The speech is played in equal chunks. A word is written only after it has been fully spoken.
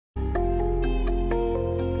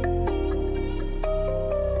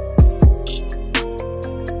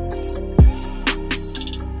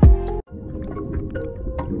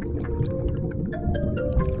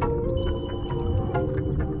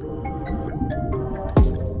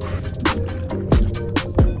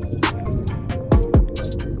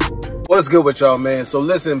What's good with y'all, man? So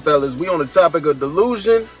listen, fellas, we on the topic of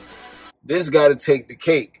delusion. This got to take the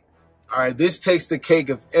cake. All right, this takes the cake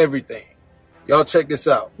of everything. Y'all check this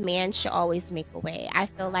out. Man should always make a way. I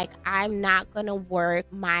feel like I'm not gonna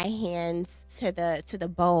work my hands to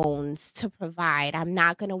the bones to provide. I'm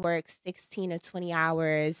not gonna work 16 to 20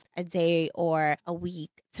 hours a day or a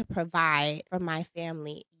week to provide for my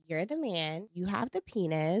family. You're the man. You have the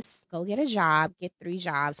penis. Go get a job. Get 3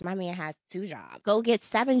 jobs. My man has 2 jobs. Go get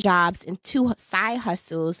 7 jobs and 2 side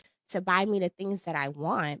hustles to buy me the things that I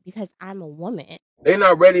want because I'm a woman. They're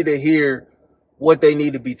not ready to hear what they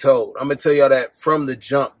need to be told. I'm going to tell y'all that from the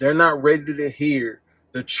jump. They're not ready to hear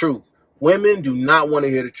the truth. Women do not want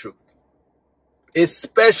to hear the truth.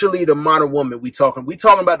 Especially the modern woman we talking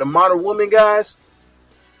about the modern woman, guys.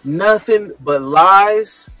 Nothing but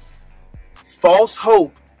lies, false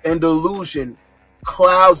hope, and delusion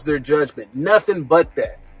clouds their judgment. Nothing but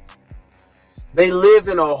that. They live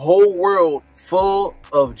in a whole world full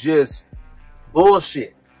of just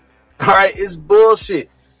bullshit. All right, it's bullshit.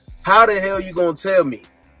 How the hell you gonna tell me,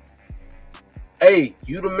 hey,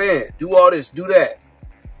 you the man, do all this, do that?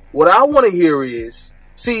 What I want to hear is,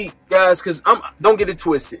 see, guys, because don't get it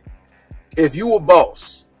twisted. If you a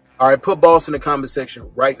boss, all right, put boss in the comment section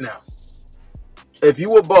right now. If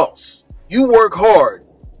you a boss, you work hard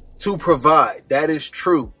to provide. That is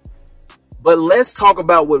true. But let's talk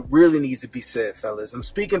about what really needs to be said, fellas. I'm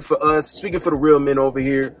speaking for us, speaking for the real men over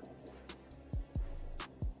here.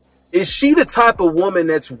 Is she the type of woman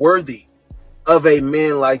that's worthy of a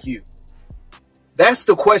man like you? That's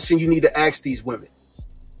the question you need to ask these women.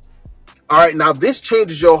 All right, now this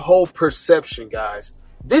changes your whole perception, guys.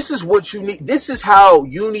 This is what you need. This is how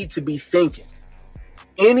you need to be thinking.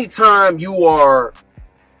 Anytime you are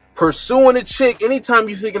pursuing a chick, anytime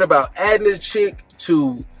you're thinking about adding a chick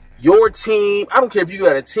to your team, I don't care if you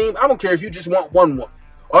got a team. I don't care if you just want one woman.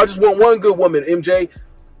 Or I just want one good woman, MJ.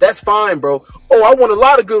 That's fine, bro. Oh, I want a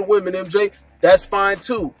lot of good women, MJ. That's fine,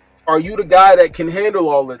 too. Are you the guy that can handle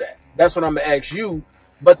all of that? That's what I'm going to ask you.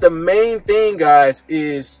 But the main thing, guys,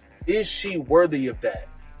 is she worthy of that?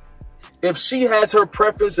 If she has her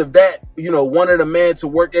preference of that, wanting a man to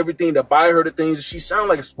work everything, to buy her the things, she sounds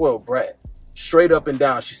like a spoiled brat. Straight up and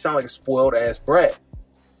down. She sounds like a spoiled-ass brat.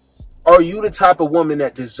 Are you the type of woman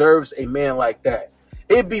that deserves a man like that?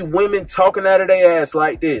 It'd be women talking out of their ass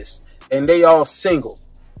like this, and they all single.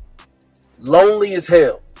 Lonely as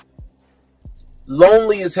hell.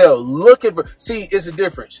 Lonely as hell. Looking for... See, it's a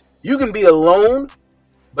difference. You can be alone,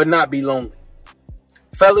 but not be lonely.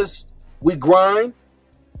 Fellas, we grind.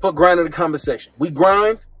 Put grind in the comment section. We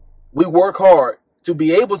grind. We work hard to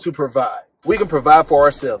be able to provide. We can provide for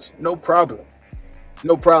ourselves. No problem.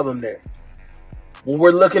 No problem there. When we're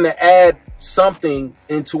looking to add something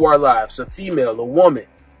into our lives, a female, a woman,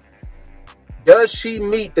 does she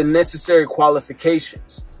meet the necessary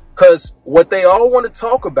qualifications? Because what they all want to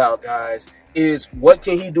talk about, guys, is what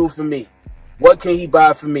can he do for me? What can he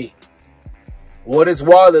buy for me? What is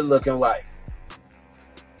wallet looking like?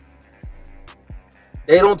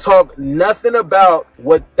 They don't talk nothing about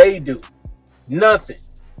what they do. Nothing.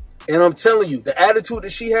 And I'm telling you, the attitude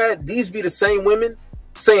that she had, these be the same women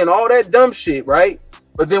saying all that dumb shit, right?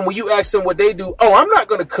 But then when you ask them what they do, oh, I'm not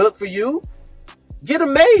going to cook for you. Get a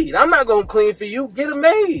maid. I'm not going to clean for you. Get a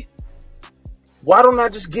maid. Why don't I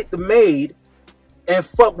just get the maid and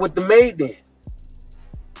fuck with the maid then?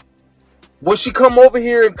 When she come over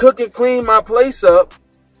here and cook and clean my place up,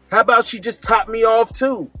 how about she just top me off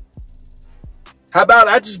too? How about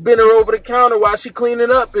I just bend her over the counter while she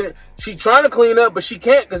cleaning up, and she trying to clean up, but she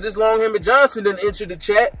can't because this Longhammer Johnson didn't enter the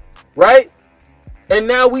chat, right? And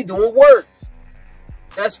now we doing work.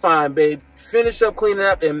 That's fine, babe. Finish up cleaning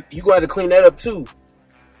up, and you going to clean that up too.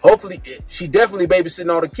 Hopefully, she definitely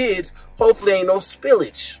babysitting all the kids. Hopefully ain't no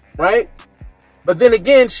spillage, right? But then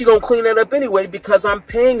again, she gonna clean that up anyway because I'm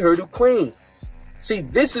paying her to clean. See,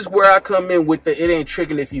 this is where I come in with the it ain't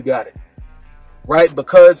tricking if you got it, right?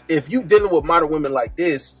 Because if you dealing with modern women like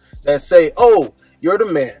this that say, oh, you're the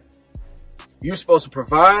man. You're supposed to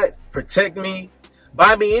provide, protect me,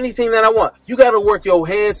 buy me anything that I want. You got to work your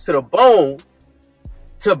hands to the bone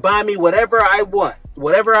to buy me whatever I want,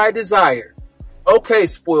 whatever I desire. Okay,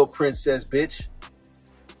 spoiled princess, bitch.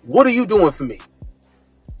 What are you doing for me?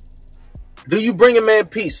 Do you bring a man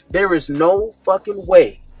peace? There is no fucking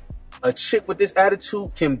way a chick with this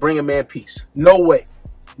attitude can bring a man peace. No way.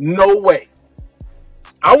 No way.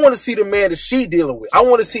 I want to see the man that she dealing with. I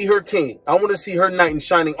want to see her king. I want to see her knight in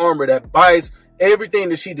shining armor that buys everything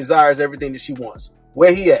that she desires, everything that she wants.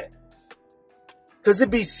 Where he at? Because it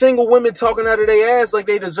be single women talking out of their ass like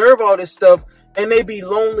they deserve all this stuff, and they be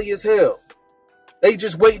lonely as hell. They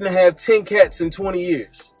just waiting to have 10 cats in 20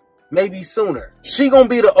 years. maybe sooner. She gonna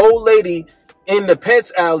be the old lady in the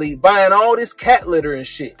Pets Alley buying all this cat litter and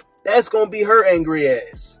shit. That's gonna be her angry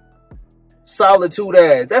ass. Solitude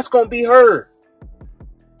ass. That's gonna be her.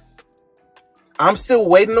 I'm still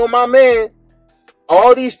waiting on my man.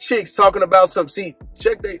 All these chicks talking about some, see,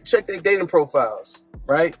 check their dating profiles,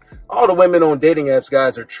 right? All the women on dating apps,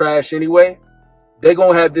 guys, are trash anyway. They're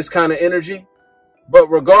gonna have this kind of energy. But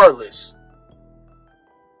regardless,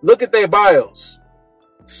 look at their bios.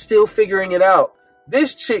 Still figuring it out.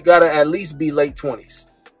 This chick gotta at least be late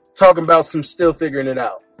 20s. Talking about some still figuring it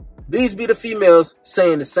out. These be the females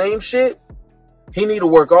saying the same shit. He need to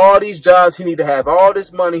work all these jobs. He need to have all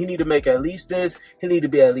this money. He need to make at least this. He need to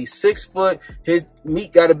be at least 6 foot. His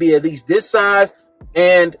meat got to be at least this size.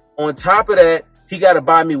 And on top of that, he got to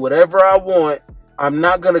buy me whatever I want. I'm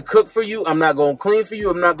not going to cook for you. I'm not going to clean for you.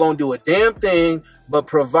 I'm not going to do a damn thing but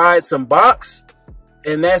provide some box.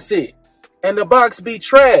 And that's it. And the box be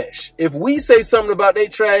trash. If we say something about they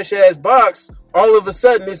trash ass box, all of a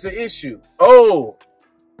sudden it's an issue. Oh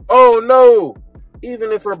no.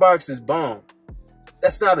 Even if her box is bomb,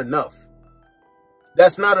 that's not enough.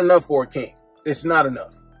 That's not enough for a king. It's not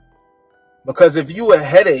enough. Because if you a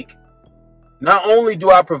headache, not only do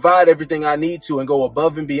I provide everything I need to and go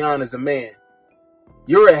above and beyond as a man,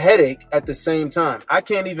 you're a headache at the same time. I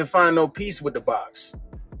can't even find no peace with the box.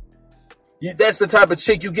 That's the type of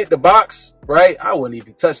chick you get the box, right? I wouldn't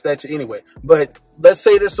even touch that chick anyway. But let's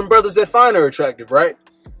say there's some brothers that find her attractive, right?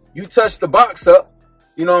 You touch the box up,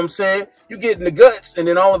 you know what I'm saying? You get in the guts, and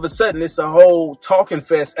then all of a sudden it's a whole talking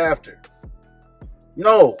fest after.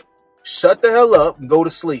 No, shut the hell up and go to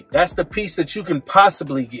sleep. That's the peace that you can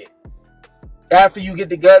possibly get. After you get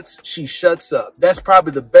the guts, she shuts up. That's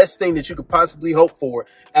probably the best thing that you could possibly hope for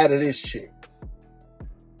out of this chick.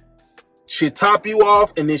 She'll top you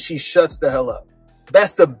off, and then she shuts the hell up.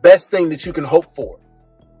 That's the best thing that you can hope for.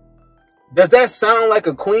 Does that sound like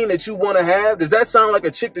a queen that you want to have? Does that sound like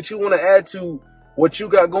a chick that you want to add to what you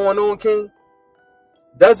got going on, King?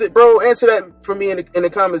 Does it, bro? Answer that for me in the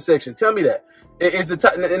comment section. Tell me that. It's the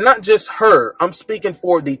type, and not just her. I'm speaking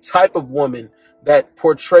for the type of woman that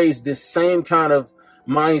portrays this same kind of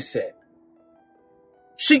mindset.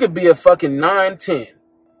 She could be a fucking 9-10.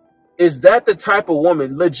 Is that the type of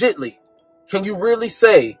woman, legitly? Can you really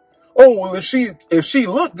say, oh, well, if she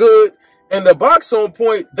look good and the box on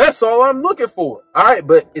point, that's all I'm looking for? All right,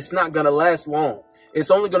 but it's not going to last long.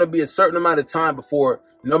 It's only going to be a certain amount of time before,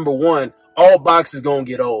 number one, all boxes going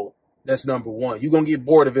to get old. That's number one. You're going to get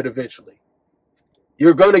bored of it eventually.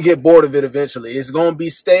 You're going to get bored of it eventually. It's going to be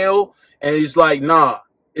stale, and it's like, nah,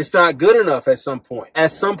 it's not good enough at some point.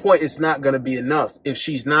 At some point, it's not going to be enough if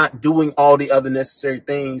she's not doing all the other necessary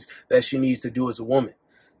things that she needs to do as a woman.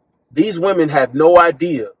 These women have no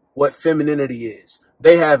idea what femininity is.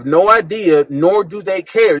 They have no idea, nor do they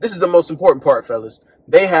care. This is the most important part, fellas.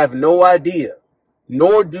 They have no idea,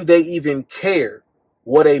 nor do they even care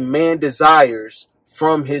what a man desires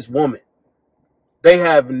from his woman. They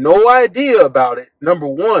have no idea about it, number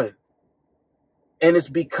one. And it's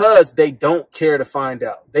because they don't care to find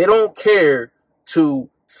out. They don't care to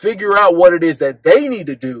figure out what it is that they need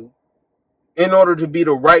to do in order to be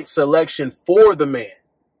the right selection for the man.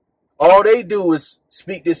 All they do is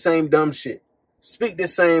speak this same dumb shit. Speak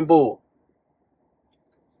this same bull.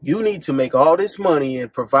 You need to make all this money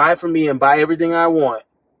and provide for me and buy everything I want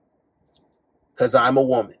because I'm a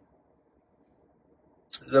woman.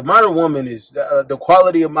 The modern woman is the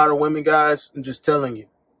quality of modern women, guys. I'm just telling you.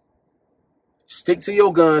 Stick to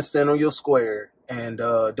your guns, stand on your square, and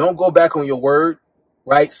don't go back on your word,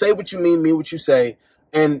 right? Say what you mean what you say.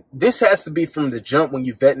 And this has to be from the jump when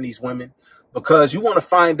you're vetting these women, because you want to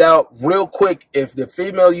find out real quick if the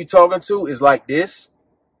female you talking to is like this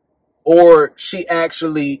or she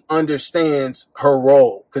actually understands her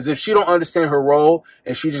role. Because if she don't understand her role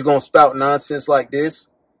and she just going to spout nonsense like this,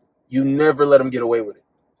 you never let them get away with it.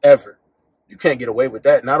 Ever. You can't get away with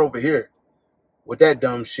that. Not over here. With that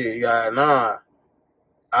dumb shit. Yeah, nah.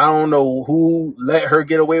 I don't know who let her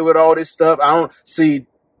get away with all this stuff. I don't see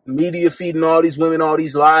media feeding all these women all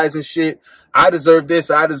these lies and shit. I deserve this.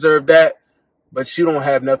 I deserve that. But you don't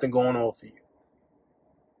have nothing going on for you.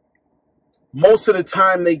 Most of the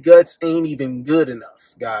time, they guts ain't even good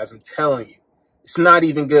enough, guys. I'm telling you. It's not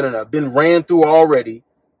even good enough. Been ran through already.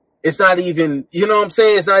 It's not even, you know what I'm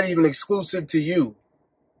saying? It's not even exclusive to you.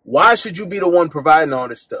 Why should you be the one providing all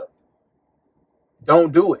this stuff?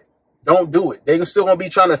 Don't do it. Don't do it. They're still going to be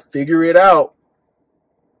trying to figure it out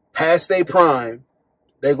past their prime.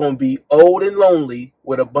 They're going to be old and lonely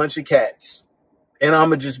with a bunch of cats. And I'm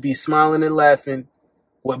going to just be smiling and laughing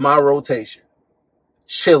with my rotation.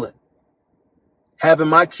 Chilling. Having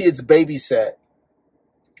my kids babysat.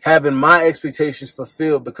 having my expectations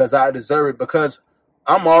fulfilled because I deserve it, because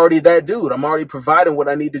I'm already that dude. I'm already providing what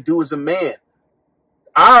I need to do as a man.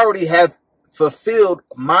 I already have fulfilled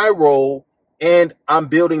my role and I'm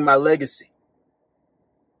building my legacy.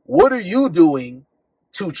 What are you doing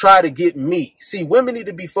to try to get me? See, women need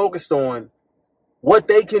to be focused on what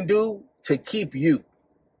they can do to keep you.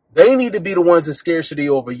 They need to be the ones in scarcity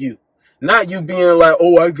over you. Not you being like,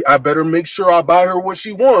 oh, I better make sure I buy her what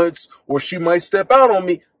she wants or she might step out on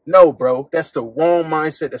me. No, bro, that's the wrong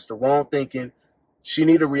mindset. That's the wrong thinking. She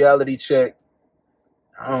need a reality check.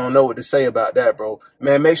 I don't know what to say about that, bro.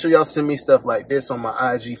 Man, make sure y'all send me stuff like this on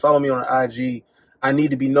my IG. Follow me on the IG. I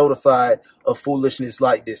need to be notified of foolishness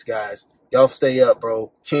like this, guys. Y'all stay up,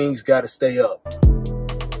 bro. Kings got to stay up.